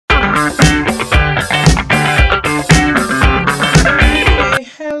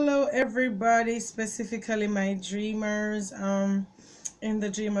everybody, specifically my dreamers in the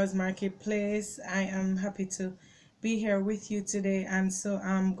Dreamers Marketplace. I am happy to be here with you today, and so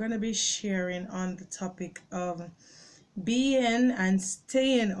I'm going to be sharing on the topic of being and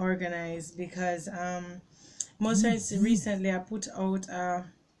staying organized because most recently I put out a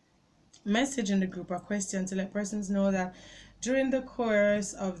message in the group, a question to let persons know that during the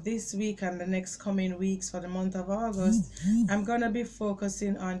course of this week and the next coming weeks for the month of August, I'm going to be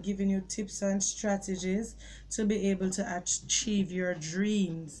focusing on giving you tips and strategies to be able to achieve your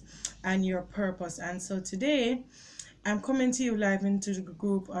dreams and your purpose. And so today, I'm coming to you live into the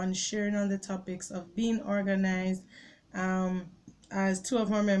group on sharing on the topics of being organized, um, as two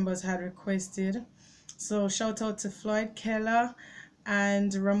of our members had requested. So shout out to Floyd Keller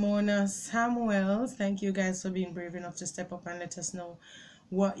and Ramona Samuels. Thank you guys for being brave enough to step up and let us know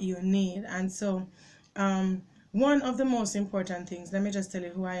what you need. And so one of the most important things, let me just tell you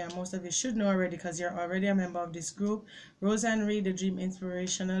who I am. Most of you should know already because you're already a member of this group. Roseanne Reed, the Dream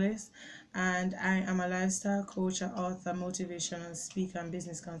Inspirationalist, and I am a lifestyle coach, author, motivational speaker, and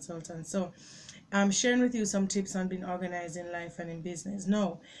business consultant. So I'm sharing with you some tips on being organized in life and in business.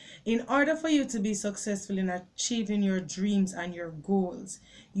 Now, in order for you to be successful in achieving your dreams and your goals,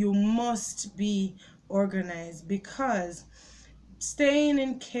 you must be organized, because staying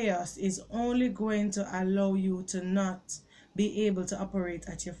in chaos is only going to allow you to not be able to operate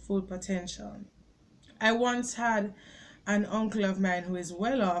at your full potential. I once had an uncle of mine who is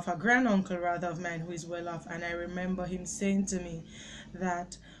well off, a granduncle rather of mine who is well off, and I remember him saying to me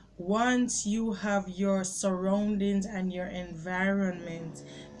that once you have your surroundings and your environment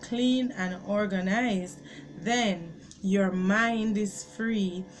clean and organized, then your mind is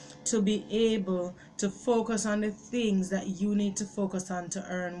free to be able to focus on the things that you need to focus on to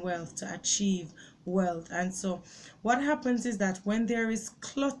earn wealth, to achieve wealth. And so what happens is that when there is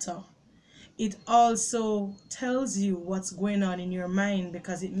clutter, it also tells you what's going on in your mind,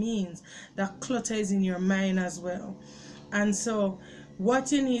 because it means that clutter is in your mind as well. And so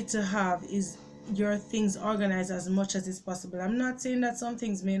what you need to have is your things organized as much as is possible. I'm not saying that some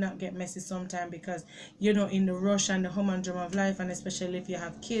things may not get messy sometime, because in the rush and the humdrum of life, and especially if you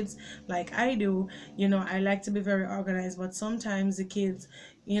have kids like I do, I like to be very organized, but sometimes the kids,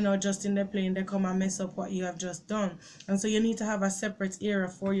 just in the plane, they come and mess up what you have just done. And so you need to have a separate area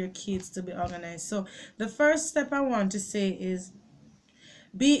for your kids to be organized. So the first step I want to say is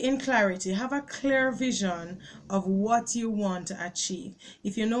be in clarity. Have a clear vision of what you want to achieve.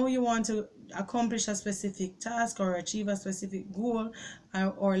 If you know you want to accomplish a specific task or achieve a specific goal,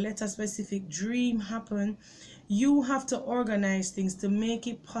 or let a specific dream happen, you have to organize things to make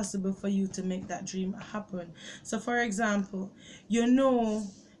it possible for you to make that dream happen. So for example, you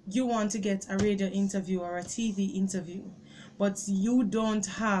want to get a radio interview or a TV interview, but you don't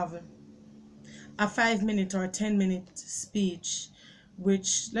have a 5 minute or a 10 minute speech,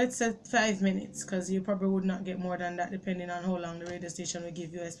 which, let's say 5 minutes, because you probably would not get more than that depending on how long the radio station will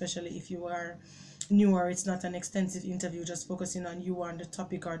give you, especially if you are new or it's not an extensive interview just focusing on you and the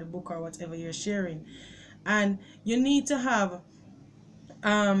topic or the book or whatever you're sharing. And you need to have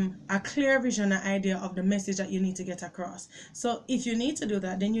a clear vision and idea of the message that you need to get across. So if you need to do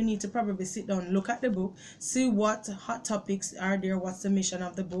that, then you need to probably sit down, look at the book, see what hot topics are there, what's the mission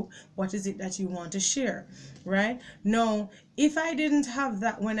of the book, what is it that you want to share, right? Now, if I didn't have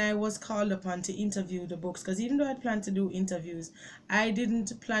that when I was called upon to interview the books, because even though I planned to do interviews, I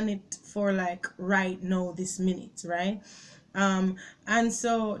didn't plan it for like right now, this minute, right? And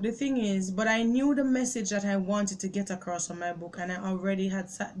so the thing is, but I knew the message that I wanted to get across on my book, and I already had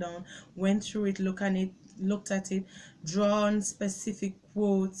sat down, went through it, looked at it, drawn specific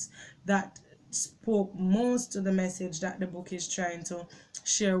quotes that spoke most to the message that the book is trying to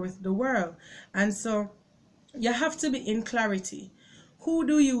share with the world. And so you have to be in clarity. Who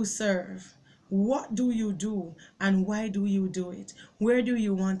do you serve? What do you do, and why do you do it? Where do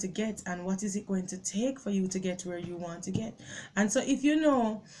you want to get, and what is it going to take for you to get where you want to get? And so if you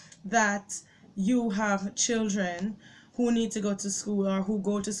know that you have children who need to go to school, or who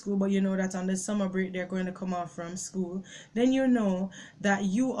go to school, but you know that on the summer break they're going to come off from school, then you know that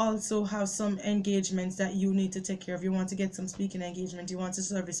you also have some engagements that you need to take care of. You want to get some speaking engagement, you want to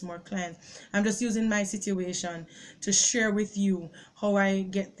service more clients. I'm just using my situation to share with you how I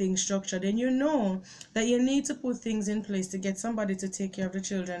get things structured. And you know that you need to put things in place to get somebody to take care of the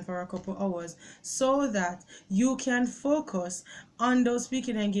children for a couple hours, so that you can focus on those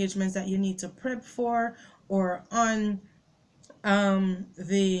speaking engagements that you need to prep for, or on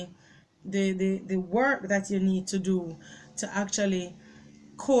the work that you need to do to actually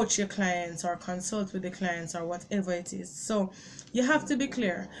coach your clients or consult with the clients or whatever it is. So you have to be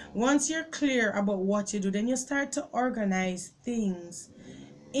clear. Once you're clear about what you do, then you start to organize things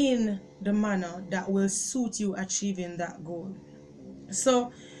in the manner that will suit you achieving that goal.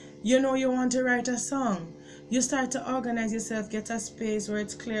 So, you want to write a song. You start to organize yourself, get a space where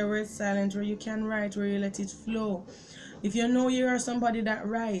it's clear, where it's silent, where you can write, where you let it flow. If you know you are somebody that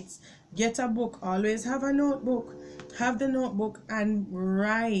writes, get a book. Always have a notebook. Have the notebook and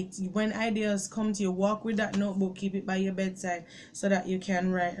write. When ideas come to you, walk with that notebook, keep it by your bedside so that you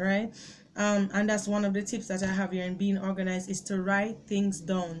can write, right? And that's one of the tips that I have here in being organized, is to write things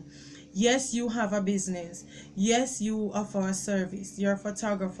down. Yes, you have a business. Yes, you offer a service. You're a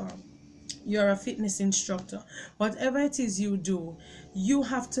photographer. You're a fitness instructor. Whatever it is you do, you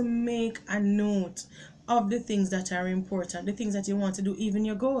have to make a note of the things that are important, the things that you want to do, even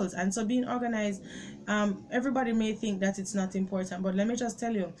your goals. And so being organized, everybody may think that it's not important, but let me just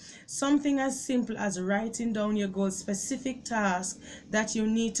tell you, something as simple as writing down your goals, specific tasks that you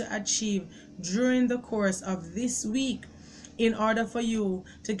need to achieve during the course of this week in order for you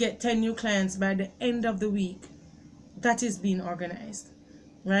to get 10 new clients by the end of the week, that is being organized,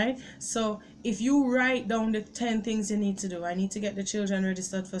 right? So if you write down the 10 things you need to do, I need to get the children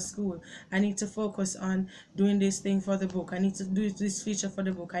registered for school, I need to focus on doing this thing for the book, I need to do this feature for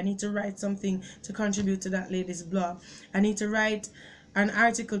the book, I need to write something to contribute to that lady's blog, I need to write an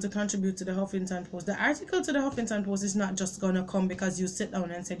article to contribute to the Huffington Post. The article to the Huffington Post is not just gonna come because you sit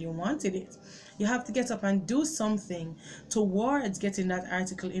down and said you wanted it. You have to get up and do something towards getting that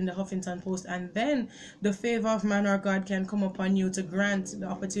article in the Huffington Post, and then the favor of man or God can come upon you to grant the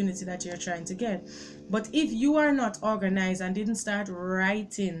opportunity that you're trying to get. But if you are not organized and didn't start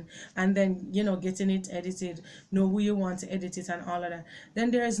writing and then getting it edited, know who you want to edit it and all of that,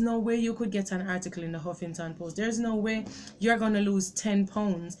 then there is no way you could get an article in the Huffington Post. There's no way you're gonna lose 10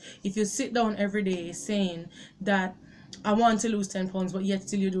 pounds if you sit down every day saying that I want to lose 10 pounds, but yet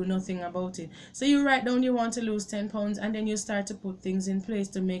still you do nothing about it. So you write down you want to lose 10 pounds, and then you start to put things in place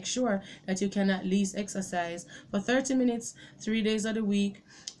to make sure that you can at least exercise for 30 minutes 3 days of the week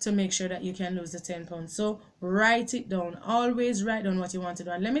to make sure that you can lose the 10 pounds. So write it down. Always write down what you want to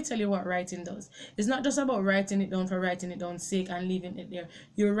do. And let me tell you what writing does. It's not just about writing it down for writing it down's sake and leaving it there.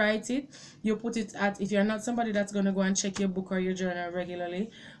 You write it, you put it at, if you're not somebody that's going to go and check your book or your journal regularly,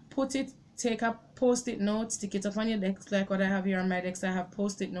 put it, take a post-it note, stick it up on your desk like what I have here on my desk. I have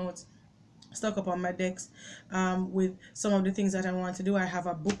post-it notes stuck up on my desk with some of the things that I want to do. I have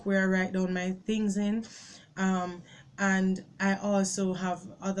a book where I write down my things in, and I also have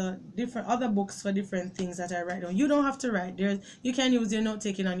other books for different things that I write down. You don't have to write there. You can use your note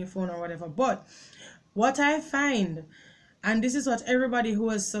taking on your phone or whatever. But what I find, and this is what everybody who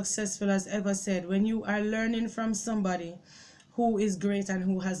is successful has ever said, when you are learning from somebody who is great and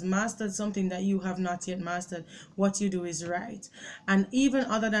who has mastered something that you have not yet mastered, what you do is write. And even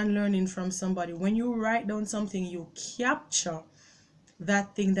other than learning from somebody, when you write down something, you capture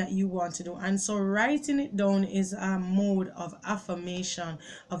that thing that you want to do. And so writing it down is a mode of affirmation,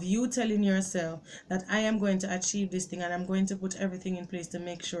 of you telling yourself that I am going to achieve this thing and I'm going to put everything in place to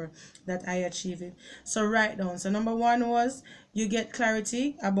make sure that I achieve it. So write down. So number one was you get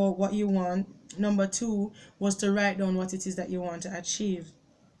clarity about what you want. Number two was to write down what it is that you want to achieve.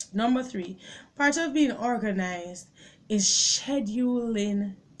 Number three, part of being organized is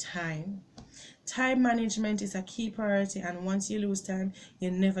scheduling time. Time management is a key priority, and once you lose time,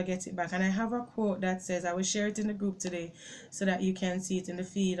 you never get it back. And I have a quote that says, I will share it in the group today so that you can see it in the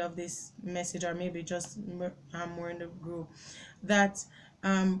feed of this message, or maybe just more in the group, that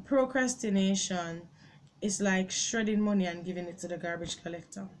procrastination is like shredding money and giving it to the garbage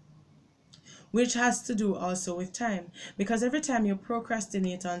collector, which has to do also with time. Because every time you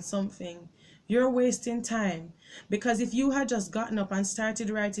procrastinate on something, you're wasting time. Because if you had just gotten up and started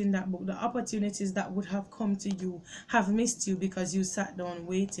writing that book, the opportunities that would have come to you have missed you because you sat down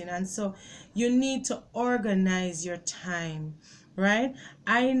waiting. And so you need to organize your time, right?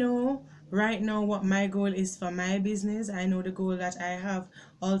 I know right now what my goal is for my business. I know the goal that I have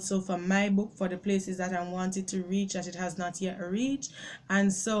also for my book, for the places that I wanted to reach that it has not yet reached.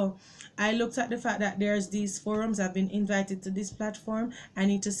 And so I looked at the fact that there's these forums. I've been invited to this platform. I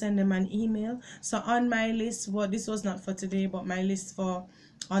need to send them an email. So on my list, well, this was not for today, but my list for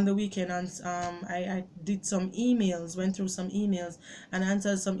on the weekend, and I did some emails, went through some emails and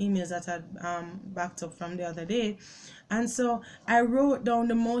answered some emails that had backed up from the other day. And so I wrote down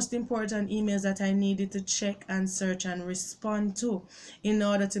the most important emails that I needed to check and search and respond to in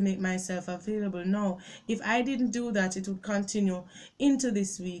order to make myself available. No, if I didn't do that, it would continue into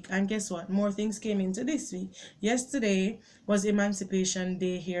this week. And guess what? More things came into this week. Yesterday was Emancipation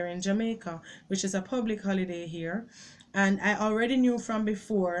Day here in Jamaica, which is a public holiday here. And I already knew from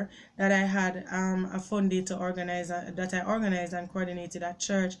before that I had a fun day to organize, that I organized and coordinated at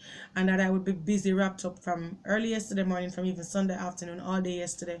church, and that I would be busy wrapped up from early yesterday morning, from even Sunday afternoon, all day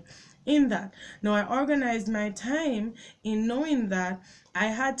yesterday in that. Now I organized my time in knowing that I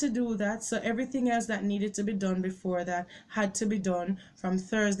had to do that, so everything else that needed to be done before that had to be done from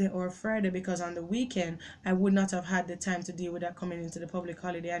Thursday or Friday, because on the weekend I would not have had the time to deal with that coming into the public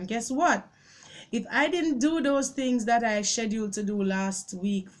holiday. And guess what? If I didn't do those things that I scheduled to do last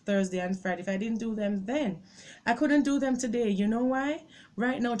week, Thursday and Friday, if I didn't do them then, I couldn't do them today. You know why?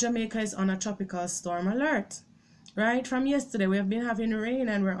 Right now, Jamaica is on a tropical storm alert. Right? From yesterday, we have been having rain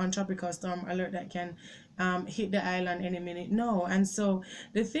and we're on tropical storm alert that can hit the island any minute now. And so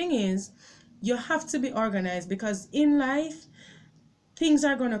the thing is, you have to be organized, because in life, things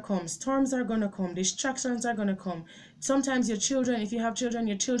are going to come, storms are going to come, distractions are going to come. Sometimes your children, if you have children,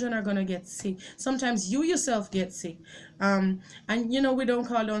 your children are going to get sick. Sometimes you yourself get sick. And we don't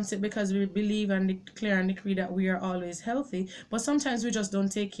call down sick because we believe and declare and decree that we are always healthy, but sometimes we just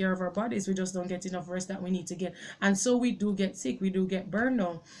don't take care of our bodies. We just don't get enough rest that we need to get, and so we do get sick, we do get burned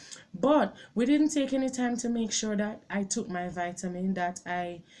out. But we didn't take any time to make sure that I took my vitamin, that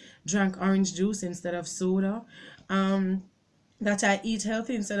I drank orange juice instead of soda, that I eat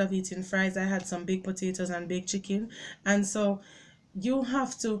healthy instead of eating fries. I had some baked potatoes and baked chicken. And so you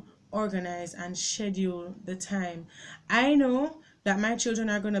have to organize and schedule the time. I know that my children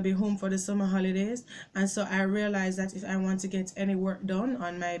are going to be home for the summer holidays, and so I realize that if I want to get any work done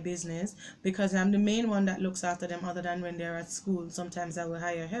on my business, because I'm the main one that looks after them other than when they're at school, sometimes I will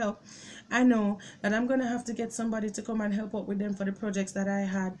hire help. I know that I'm going to have to get somebody to come and help out with them for the projects that I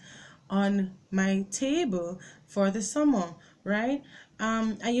had on my table for the summer, right?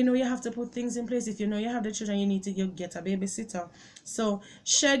 And you have to put things in place. If you have the children, you get a babysitter. So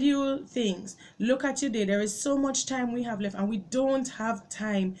schedule things. Look at your day. There is so much time we have left, and we don't have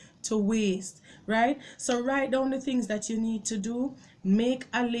time to waste, right? So write down the things that you need to do. Make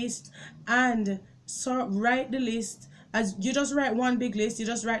a list, and write the list. As you just write one big list, you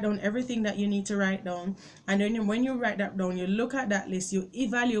just write down everything that you need to write down, and then when you write that down, you look at that list, you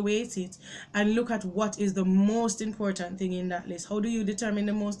evaluate it, and look at what is the most important thing in that list. How do you determine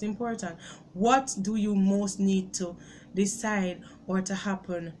the most important? What do you most need to decide or to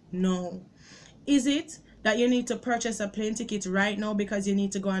happen now? Is it that you need to purchase a plane ticket right now because you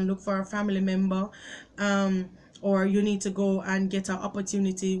need to go and look for a family member, or you need to go and get an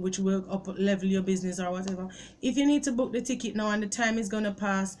opportunity which will up level your business or whatever? If you need to book the ticket now and the time is going to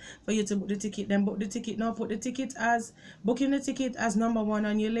pass for you to book the ticket, then book the ticket now. Put the ticket as booking the ticket as number one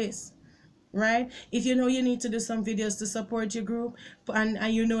on your list, right? If you know you need to do some videos to support your group, and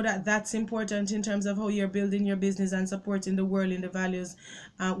you know that that's important in terms of how you're building your business and supporting the world in the values,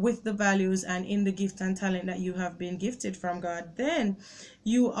 with the values and in the gift and talent that you have been gifted from God, then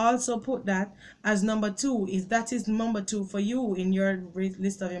you also put that as number two, if that is number two for you in your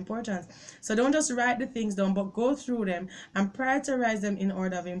list of importance. So don't just write the things down, but go through them and prioritize them in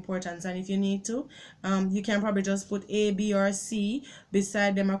order of importance. And if you need to, you can probably just put A, B, or C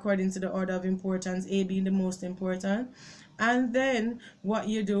beside them according to the order of importance, A being the most important. And then what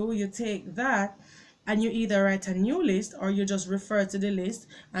you do, you take that and you either write a new list, or you just refer to the list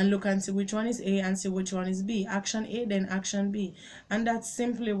and look and see which one is A and see which one is B. Action A, then action B. And that's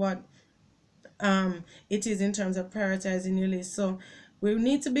simply what it is in terms of prioritizing your list. So we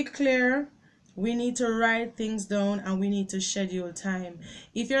need to be clear, we need to write things down, and we need to schedule time.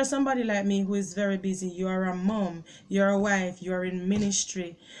 If you're somebody like me who is very busy, you are a mom, you're a wife, you are in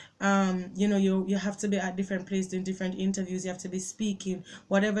ministry, you have to be at different places doing different interviews, you have to be speaking,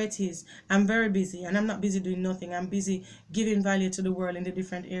 whatever it is. I'm very busy, and I'm not busy doing nothing. I'm busy giving value to the world in the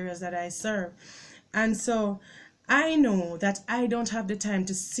different areas that I serve. And so I know that I don't have the time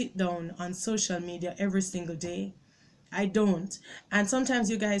to sit down on social media every single day. I don't. And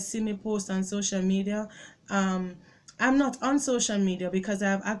sometimes you guys see me post on social media. I'm not on social media because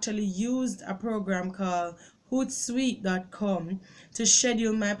I've actually used a program called hootsuite.com to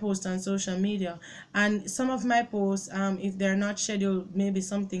schedule my posts on social media. And some of my posts, if they're not scheduled, maybe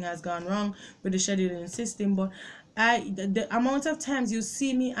something has gone wrong with the scheduling system. But the amount of times you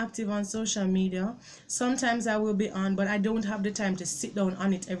see me active on social media, sometimes I will be on, but I don't have the time to sit down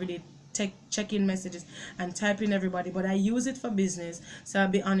on it every day, check in messages and type in everybody. But I use it for business, so I'll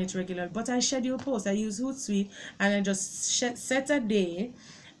be on it regularly. But I schedule posts. I use Hootsuite, and I just set a day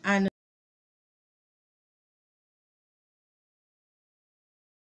and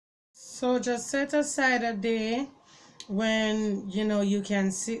So just set aside a day when you can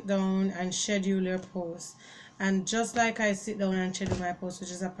sit down and schedule your posts. And just like I sit down and schedule my posts,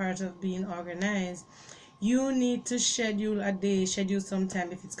 which is a part of being organized, you need to schedule a day, schedule some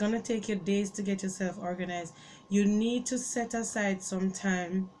time. If it's going to take you days to get yourself organized, you need to set aside some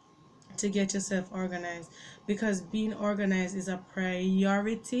time to get yourself organized, because being organized is a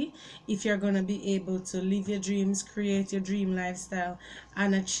priority if you're going to be able to live your dreams, create your dream lifestyle,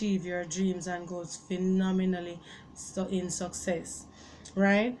 and achieve your dreams and goals phenomenally so in success,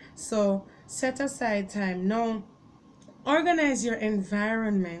 right? So set aside time. Now organize your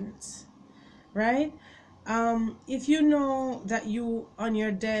environment, right? If you know that you on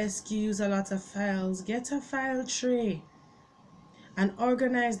your desk you use a lot of files, get a file tray and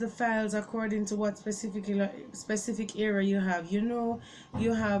organize the files according to what specific area you have.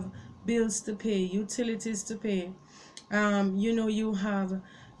 You have bills to pay, utilities to pay. You have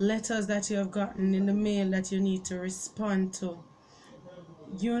letters that you have gotten in the mail that you need to respond to.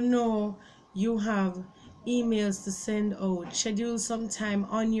 You have emails to send out. Schedule some time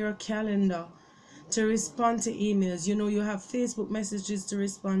on your calendar to respond to emails. You have Facebook messages to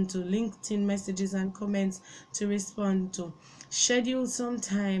respond to, LinkedIn messages and comments to respond to. Schedule some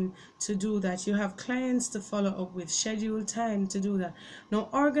time to do that. You have clients to follow up with. Schedule time to do that. Now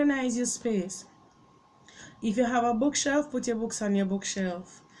organize your space. If you have a bookshelf, put your books on your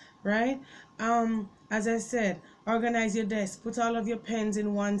bookshelf, right? As I said, organize your desk. Put all of your pens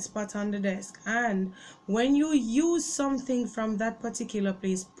in one spot on the desk. And when you use something from that particular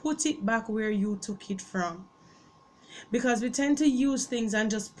place, put it back where you took it from. Because we tend to use things and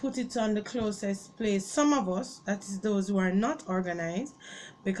just put it on the closest place. Some of us, that is those who are not organized,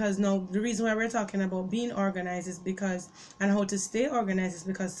 because now the reason why we're talking about being organized is because, and how to stay organized, is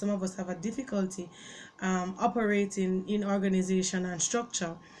because some of us have a difficulty operating in organization and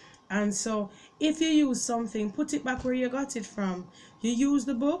structure. And so if you use something, put it back where you got it from. You use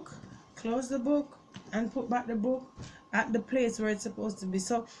the book, close the book, and put back the book at the place where it's supposed to be.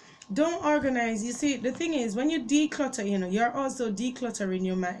 So don't organize. You see, the thing is, when you declutter, you're also decluttering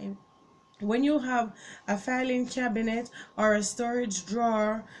your mind. When you have a filing cabinet or a storage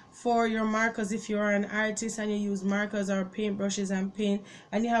drawer for your markers, if you're an artist and you use markers or paintbrushes and paint,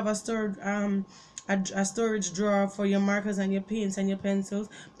 and you have a storage drawer for your markers and your paints and your pencils,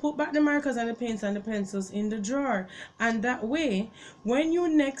 put back the markers and the paints and the pencils in the drawer. And that way, when you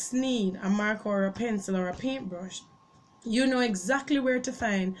next need a marker or a pencil or a paintbrush, you know exactly where to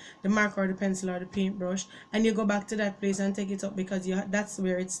find the marker or the pencil or the paintbrush, and you go back to that place and take it up, because that's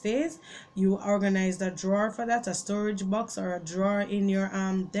where it stays. You organize a drawer for that, a storage box or a drawer in your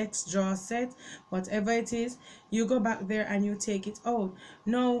desk drawer set, whatever it is. You go back there and you take it out.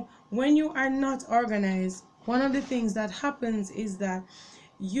 Now when you are not organized, one of the things that happens is that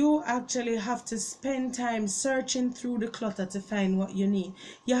you actually have to spend time searching through the clutter to find what you need.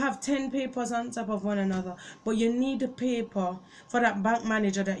 You have 10 papers on top of one another, but you need a paper for that bank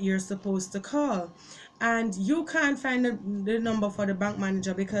manager that you're supposed to call. And you can't find the number for the bank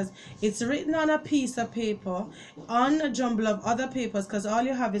manager because it's written on a piece of paper, on a jumble of other papers, because all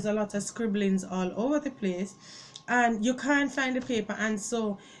you have is a lot of scribblings all over the place, and you can't find the paper. And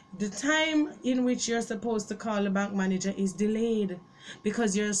so the time in which you're supposed to call the bank manager is delayed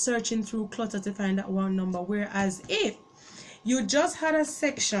because you're searching through clutter to find that one number. Whereas if you just had a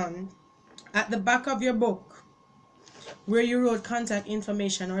section at the back of your book where you wrote contact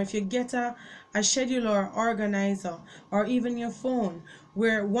information, or if you get a scheduler or organizer, or even your phone,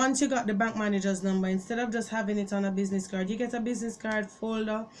 where once you got the bank manager's number, instead of just having it on a business card, you get a business card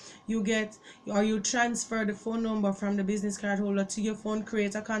folder, you transfer the phone number from the business card holder to your phone,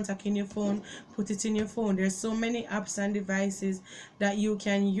 create a contact in your phone, put it in your phone. There's so many apps and devices that you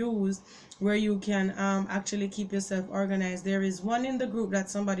can use where you can actually keep yourself organized. There is one in the group that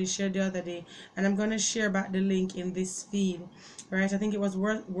somebody shared the other day, and I'm going to share back the link in this feed, right? I think it was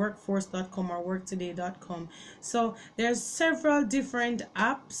workforce.com or worktoday.com. So there's several different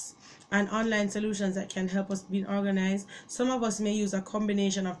apps and online solutions that can help us be organized. Some of us may use a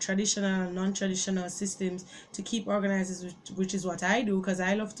combination of traditional and non-traditional systems to keep organized, which is what I do, because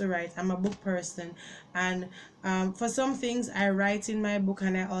I love to write. I'm a book person, and for some things I write in my book,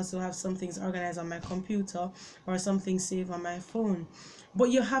 and I also have some things organized on my computer or something saved on my phone. But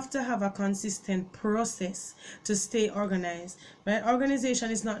you have to have a consistent process to stay organized, right?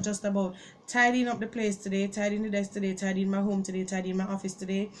 Organization is not just about tidying up the place today, tidying the desk today, tidying my home today, tidying my office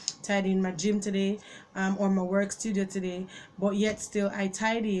today, tidying my gym today, or my work studio today, but yet still I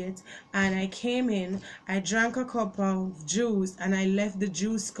tidy it, and I came in, I drank a cup of juice, and I left the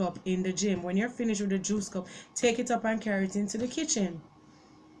juice cup in the gym. When you're finished with the juice cup, take it up and carry it into the kitchen.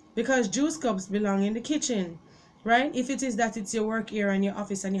 because juice cups belong in the kitchen, right? If it is that it's your work area and your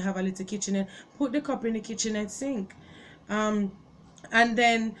office and you have a little kitchenette, put the cup in the kitchenette sink. um and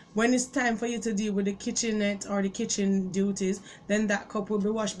then when it's time for you to deal with the kitchenette or the kitchen duties, then that cup will be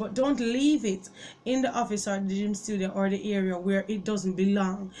washed. But don't leave it in the office or the gym studio or the area where it doesn't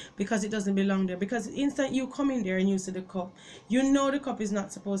belong, because it doesn't belong there. Because the instant you come in there and you see the cup, you know the cup is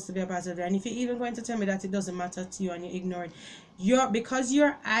not supposed to be a part of there. And if you're even going to tell me that it doesn't matter to you and you ignore it, because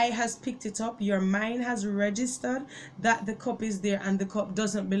your eye has picked it up, your mind has registered that the cup is there and the cup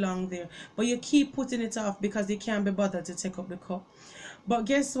doesn't belong there, but you keep putting it off because you can't be bothered to take up the cup. But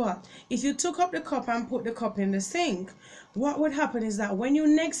guess what? If you took up the cup and put the cup in the sink, what would happen is that when you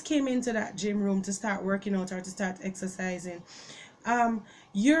next came into that gym room to start working out or to start exercising,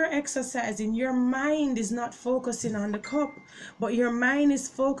 you're exercising, your mind is not focusing on the cup, but your mind is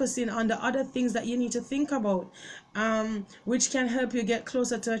focusing on the other things that you need to think about, which can help you get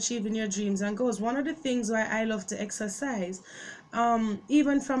closer to achieving your dreams and goals. One of the things why I love to exercise,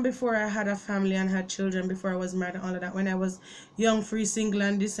 even from before I had a family and had children, before I was married and all of that, when I was young, free, single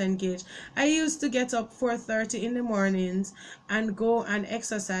and disengaged, I used to get up 4:30 in the mornings and go and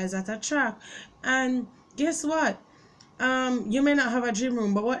exercise at a track. And guess what? You may not have a gym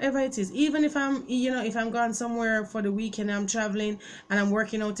room, but whatever it is, even if I'm, if I'm gone somewhere for the weekend, I'm traveling and I'm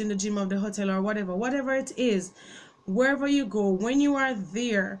working out in the gym of the hotel or whatever it is, wherever you go, when you are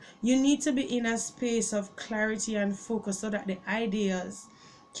there, you need to be in a space of clarity and focus so that the ideas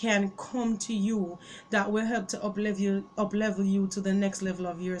can come to you that will help to up level you to the next level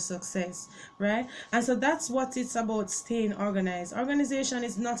of your success, right? And so that's what it's about, staying organized. Organization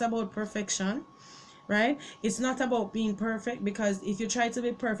is not about perfection, right? It's not about being perfect, because if you try to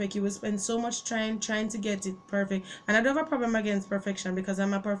be perfect, you will spend so much time trying to get it perfect. And I don't have a problem against perfection because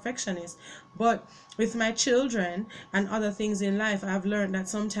I'm a perfectionist. But with my children and other things in life, I've learned that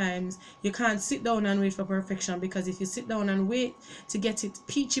sometimes you can't sit down and wait for perfection, because if you sit down and wait to get it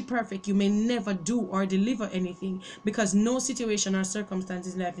peachy perfect, you may never do or deliver anything, because no situation or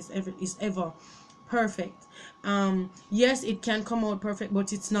circumstance in life is ever perfect. Yes, it can come out perfect,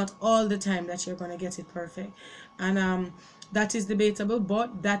 but it's not all the time that you're going to get it perfect. And that is debatable,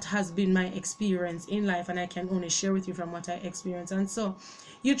 but that has been my experience in life, and I can only share with you from what I experienced. And so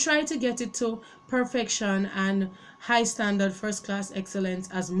you try to get it to perfection and high standard, first class excellence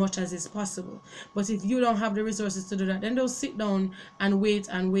as much as is possible. But if you don't have the resources to do that, then don't sit down and wait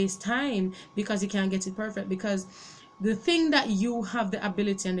and waste time because you can't get it perfect. Because the thing that you have the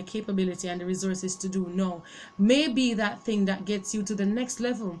ability and the capability and the resources to do now may be that thing that gets you to the next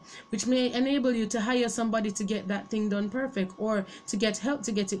level, which may enable you to hire somebody to get that thing done perfect, or to get help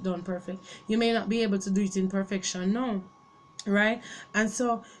to get it done perfect. You may not be able to do it in perfection now, right? And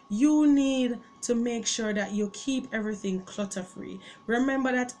so you need to make sure that you keep everything clutter free.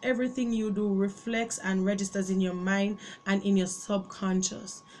 Remember that everything you do reflects and registers in your mind and in your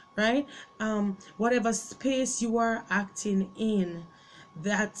subconscious, right? Whatever space you are acting in,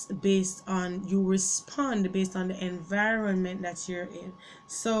 that's based on, you respond based on the environment that you're in.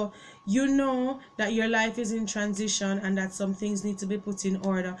 So you know that your life is in transition and that some things need to be put in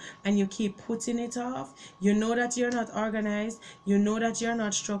order, and you keep putting it off. You know that you're not organized, you know that you're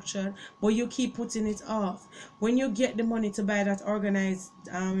not structured, but you keep putting it off. When you get the money to buy that organized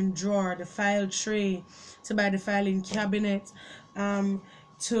drawer, the file tray, to buy the filing cabinet,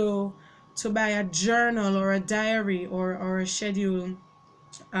 to buy a journal or a diary or a schedule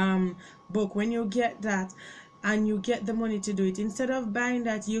book, when you get that and you get the money to do it, instead of buying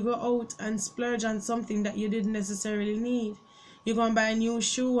that, you go out and splurge on something that you didn't necessarily need. You go and buy a new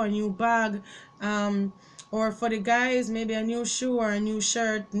shoe, a new bag, or for the guys, maybe a new shoe or a new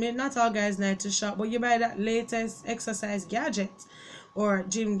shirt. Not all guys like to shop, but you buy that latest exercise gadget or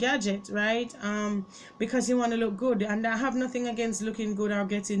gym gadget, right? Because you want to look good. And I have nothing against looking good or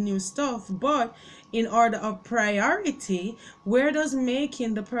getting new stuff, but in order of priority, where does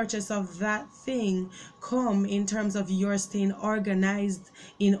making the purchase of that thing come in terms of your staying organized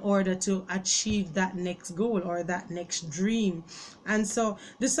in order to achieve that next goal or that next dream? And so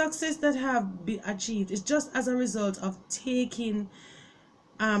the success that have been achieved is just as a result of taking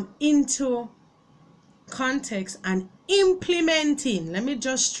into context and implementing. Let me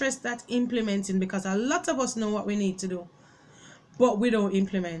just stress that, implementing, because a lot of us know what we need to do, but we don't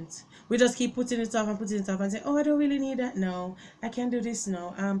implement. We just keep putting it off and putting it off and say, oh, I don't really need that now, I can do this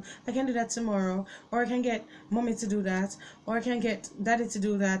now, I can do that tomorrow, or I can get mommy to do that, or I can get daddy to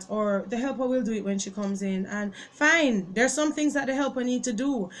do that, or the helper will do it when she comes in. And fine, there's some things that the helper need to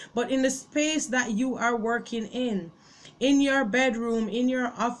do, but in the space that you are working in your bedroom, in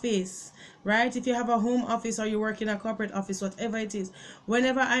your office, right? If you have a home office or you work in a corporate office, whatever it is,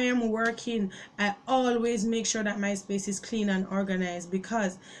 whenever I am working, I always make sure that my space is clean and organized,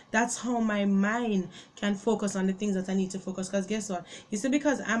 because that's how my mind can focus on the things that I need to focus. Because guess what? You see,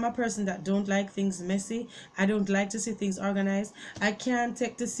 because I'm a person that don't like things messy, I don't like to see things organized. I can't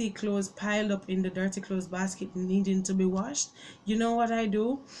take to see clothes piled up in the dirty clothes basket needing to be washed. You know what I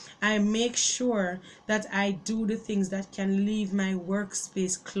do? I make sure that I do the things that can leave my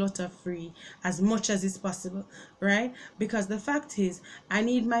workspace clutter free as much as is possible, right? Because the fact is, I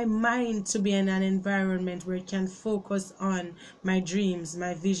need my mind to be in an environment where it can focus on my dreams,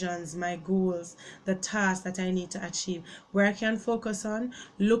 my visions, my goals, the tasks that I need to achieve, where I can focus on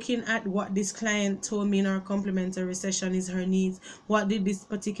looking at what this client told me in our complimentary session is her needs. What did this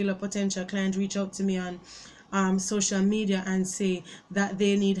particular potential client reach out to me on social media and say that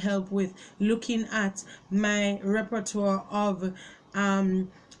they need help with? Looking at my repertoire of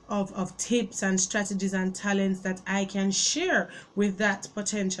tips and strategies and talents that I can share with that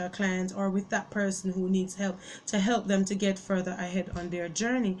potential client or with that person who needs help, to help them to get further ahead on their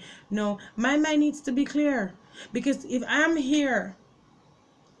journey. No, my mind needs to be clear, because if I'm here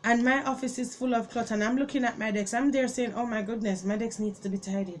and my office is full of clutter and I'm looking at my desk, I'm there saying, oh my goodness, my desk needs to be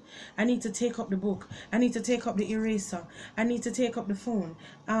tidied. I need to take up the book, I need to take up the eraser, I need to take up the phone,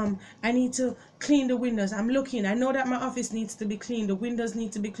 I need to clean the windows. I'm looking, I know that my office needs to be clean, the windows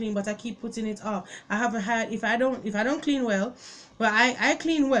need to be clean, but I keep putting it off. I haven't had, if I don't clean well, well, I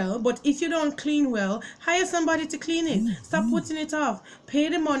clean well, but if you don't clean well, hire somebody to clean it. Stop putting it off. Pay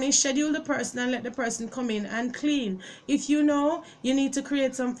the money, schedule the person, and let the person come in and clean. If you know you need to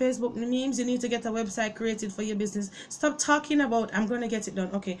create some Facebook memes, you need to get a website created for your business, stop talking about, I'm going to get it done.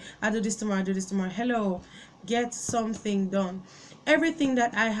 Okay, I'll do this tomorrow, I'll do this tomorrow. Hello, get something done. Everything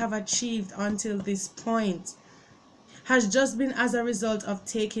that I have achieved until this point has just been as a result of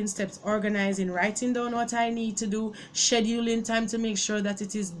taking steps, organizing, writing down what I need to do, scheduling time to make sure that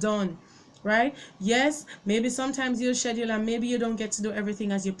it is done, right? Yes, maybe sometimes you'll schedule and maybe you don't get to do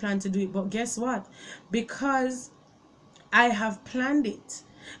everything as you plan to do it, but guess what? Because I have planned it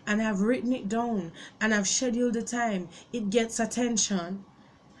and I've written it down and I've scheduled the time, it gets attention.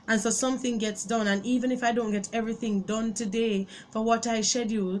 And so something gets done, and even if I don't get everything done today for what I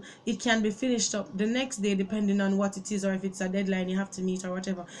schedule, it can be finished up the next day, depending on what it is, or if it's a deadline you have to meet or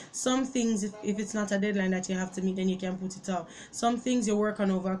whatever. Some things, if it's not a deadline that you have to meet, then you can put it off. Some things you work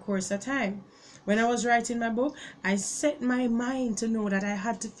on over a course of time. When I was writing my book, I set my mind to know that I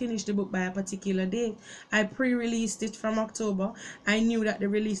had to finish the book by a particular date. I pre-released it from October. I knew that the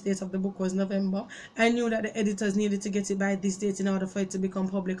release date of the book was November. I knew that the editors needed to get it by this date in order for it to become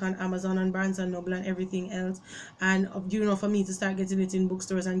public on Amazon and Barnes and Noble and everything else. And, you know, for me to start getting it in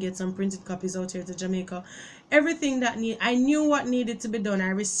bookstores and get some printed copies out here to Jamaica. Everything that I knew what needed to be done. I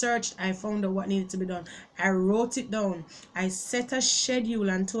researched, I found out what needed to be done. I wrote it down. I set a schedule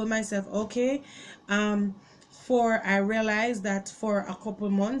and told myself, okay, I realized that for a couple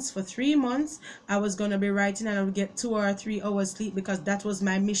months, for 3 months, I was going to be writing and I would get 2 or 3 hours sleep, because that was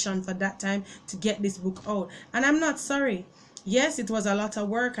my mission for that time, to get this book out. And I'm not sorry. Yes, it was a lot of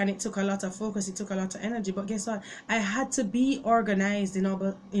work and it took a lot of focus, it took a lot of energy, but guess what? I had to be organized in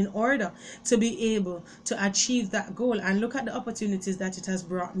order to be able to achieve that goal. And look at the opportunities that it has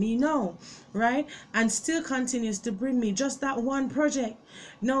brought me now, right? And still continues to bring me, just that one project.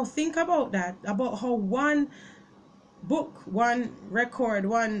 Now think about that, about how one book, one record,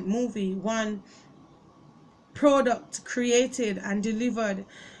 one movie, one product created and delivered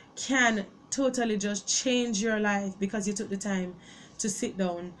can totally just change your life, because you took the time to sit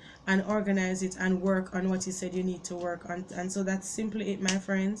down and organize it and work on what you said you need to work on. And so that's simply it, my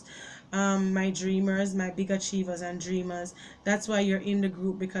friends. My dreamers, my big achievers and dreamers, that's why you're in the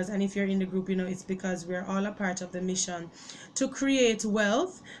group. Because, and if you're in the group, you know, it's because we're all a part of the mission to create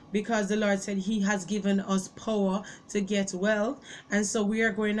wealth, because the Lord said he has given us power to get wealth. And so we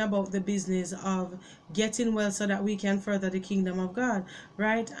are going about the business of getting wealth so that we can further the kingdom of God,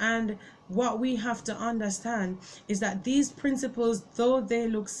 right? And what we have to understand is that these principles, though they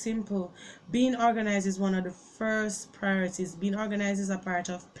look simple, being organized is one of the first priorities. Being organized is a part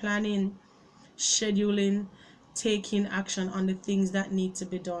of planning, scheduling, taking action on the things that need to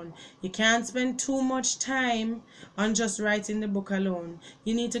be done. You can't spend too much time on just writing the book alone.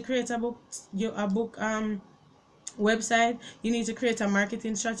 You need to create a book website. You need to create a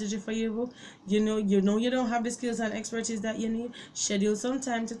marketing strategy for your book. You know you don't have the skills and expertise that you need. Schedule some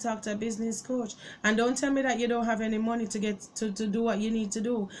time to talk to a business coach. And don't tell me that you don't have any money to get to do what you need to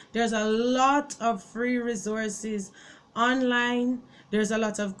do. There's a lot of free resources online There's a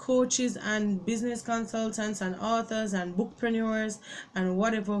lot of coaches and business consultants and authors and bookpreneurs and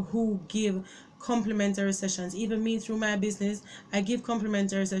whatever who give complimentary sessions. Even me, through my business, I give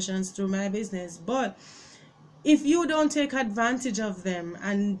complimentary sessions through my business. But if you don't take advantage of them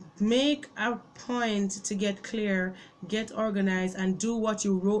and make a point to get clear, get organized, and do what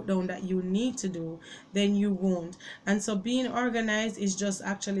you wrote down that you need to do, then you won't. And so being organized is just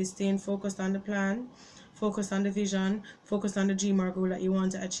actually staying focused on the plan, focus on the vision, focus on the dream or goal that you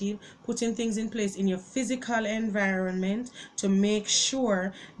want to achieve, putting things in place in your physical environment to make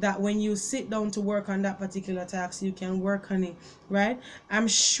sure that when you sit down to work on that particular task, you can work on it, right? I'm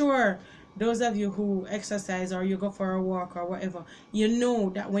sure those of you who exercise or you go for a walk or whatever, you know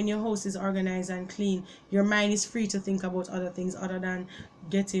that when your house is organized and clean, your mind is free to think about other things other than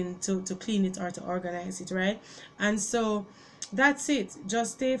getting to clean it or to organize it, right? And so that's it.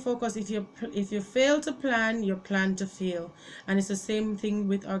 Just stay focused. If you fail to plan, you plan to fail. And it's the same thing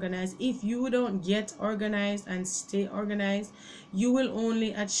with organized. If you don't get organized and stay organized, you will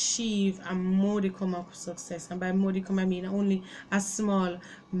only achieve a modicum of success. And by modicum, I mean only a small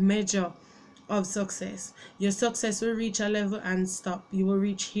measure of success. Your success will reach a level and stop. You will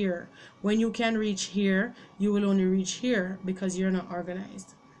reach here. When you can reach here, you will only reach here because you're not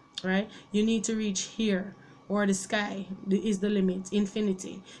organized, right? You need to reach here, or the sky is the limit,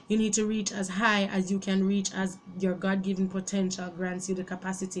 infinity. You need to reach as high as you can reach, as your God-given potential grants you the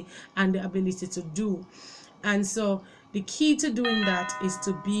capacity and the ability to do. And so the key to doing that is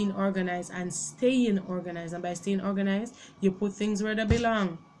to being organized and staying organized. And by staying organized, you put things where they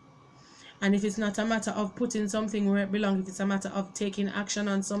belong. And if it's not a matter of putting something where it belongs, if it's a matter of taking action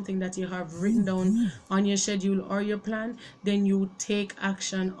on something that you have written down on your schedule or your plan, then you take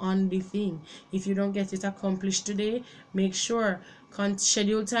action on the thing. If you don't get it accomplished today, make sure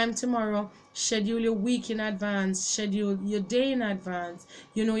schedule time tomorrow, schedule your week in advance, schedule your day in advance.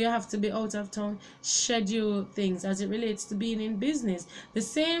 You know you have to be out of town, schedule things as it relates to being in business. The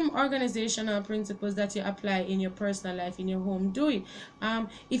same organizational principles that you apply in your personal life, in your home, do it.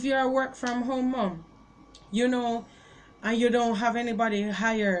 If you're a work from home mom, you know, and you don't have anybody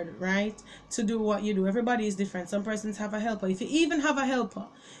hired, right, to do what you do. Everybody is different. Some persons have a helper. If you even have a helper,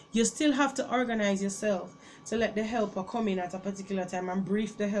 you still have to organize yourself to let the helper come in at a particular time and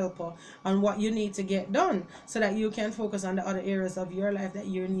brief the helper on what you need to get done so that you can focus on the other areas of your life that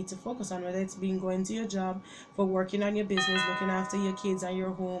you need to focus on, whether it's being going to your job, for working on your business, looking after your kids and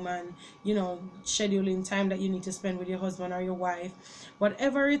your home, and, you know, scheduling time that you need to spend with your husband or your wife.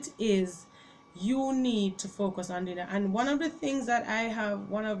 Whatever it is, you need to focus on dinner. And one of the things that I have,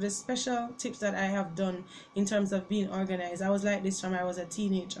 one of the special tips that I have done in terms of being organized, I was like this from I was a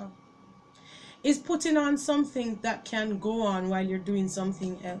teenager, is putting on something that can go on while you're doing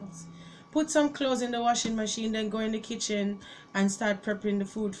something else. Put some clothes in the washing machine, then go in the kitchen and start prepping the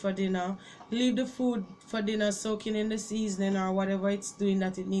food for dinner. Leave the food for dinner soaking in the seasoning or whatever it's doing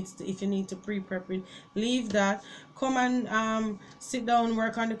that it needs to. If you need to pre-prep it, leave that. Come and sit down,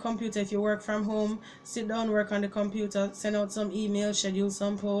 work on the computer. If you work from home, sit down, work on the computer, send out some emails, schedule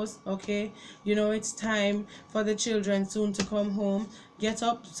some posts. Okay, you know it's time for the children soon to come home. Get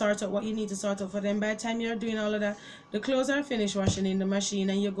up, sort out what you need to sort out for them. By the time you're doing all of that, the clothes are finished washing in the machine,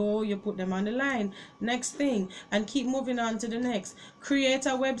 and you go, you put them on the line. Next thing, and keep moving on to the next. Create a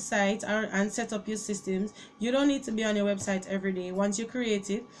website and set up your systems. You don't need to be on your website every day. Once you create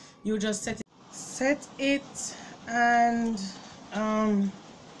it, you just set it and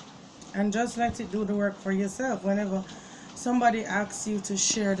just let it do the work for yourself. Whenever somebody asks you to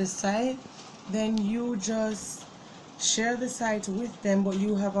share the site, then you just share the site with them, but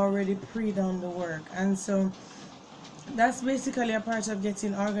you have already pre-done the work. And so that's basically a part of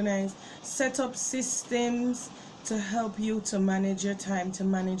getting organized. Set up systems to help you to manage your time, to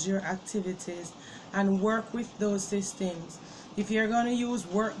manage your activities, and work with those systems. If you're going to use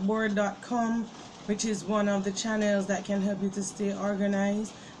workboard.com, which is one of the channels that can help you to stay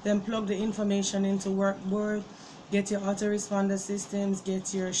organized, then plug the information into Workboard. Get your autoresponder systems,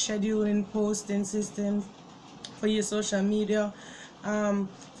 get your scheduling, posting systems for your social media,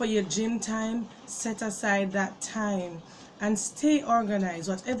 for your gym time. Set aside that time and stay organized.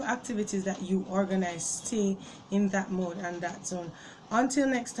 Whatever activities that you organize, stay in that mode and that zone. Until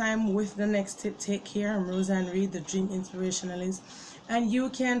next time, with the next tip, take care. I'm Roseanne Reed, the Dream Inspirationalist, and you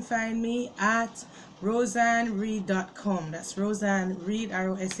can find me at roseannereed.com. That's Roseanne Reed,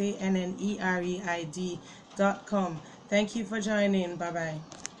 ROSANNEREID.com. Thank you for joining. Bye bye.